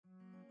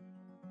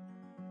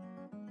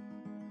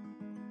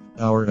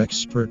Our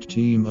expert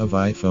team of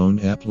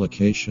iPhone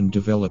application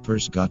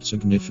developers got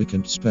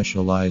significant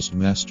specialized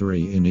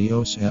mastery in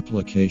iOS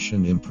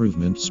application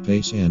improvement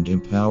space and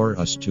empower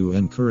us to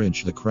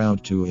encourage the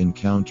crowd to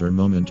encounter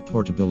moment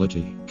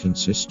portability,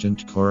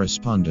 consistent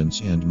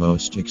correspondence, and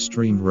most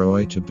extreme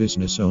ROI to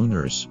business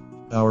owners.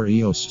 Our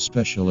EOS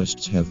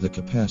specialists have the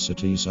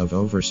capacities of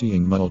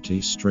overseeing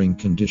multi-string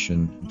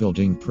condition,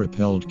 building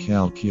propelled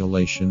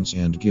calculations,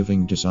 and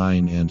giving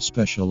design and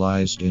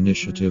specialized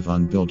initiative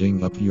on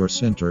building up your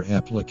center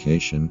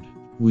application.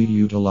 We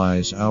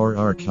utilize our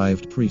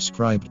archived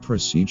prescribed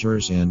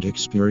procedures and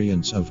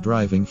experience of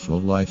driving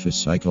full life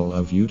cycle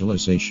of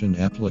utilization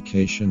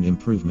application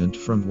improvement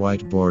from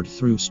whiteboard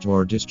through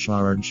store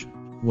discharge.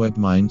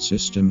 WebMind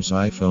Systems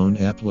iPhone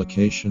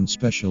application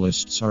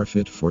specialists are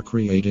fit for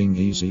creating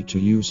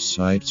easy-to-use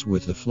sites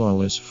with the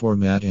flawless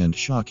format and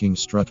shocking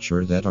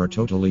structure that are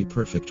totally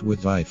perfect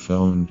with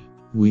iPhone.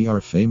 We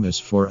are famous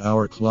for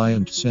our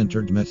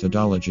client-centered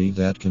methodology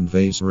that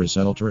conveys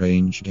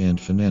result-oriented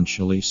and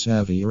financially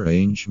savvy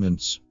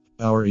arrangements.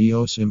 Our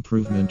EOS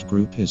Improvement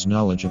Group is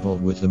knowledgeable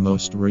with the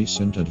most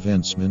recent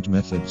advancement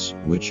methods,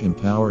 which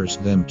empowers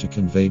them to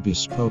convey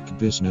bespoke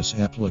business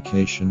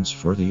applications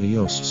for the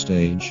EOS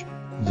stage.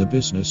 The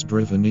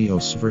business-driven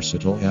EOS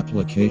versatile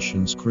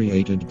applications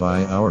created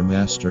by our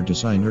master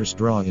designers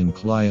draw in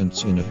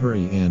clients in a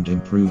hurry and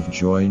improve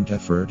joint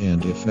effort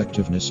and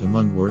effectiveness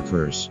among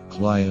workers,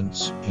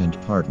 clients, and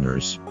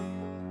partners.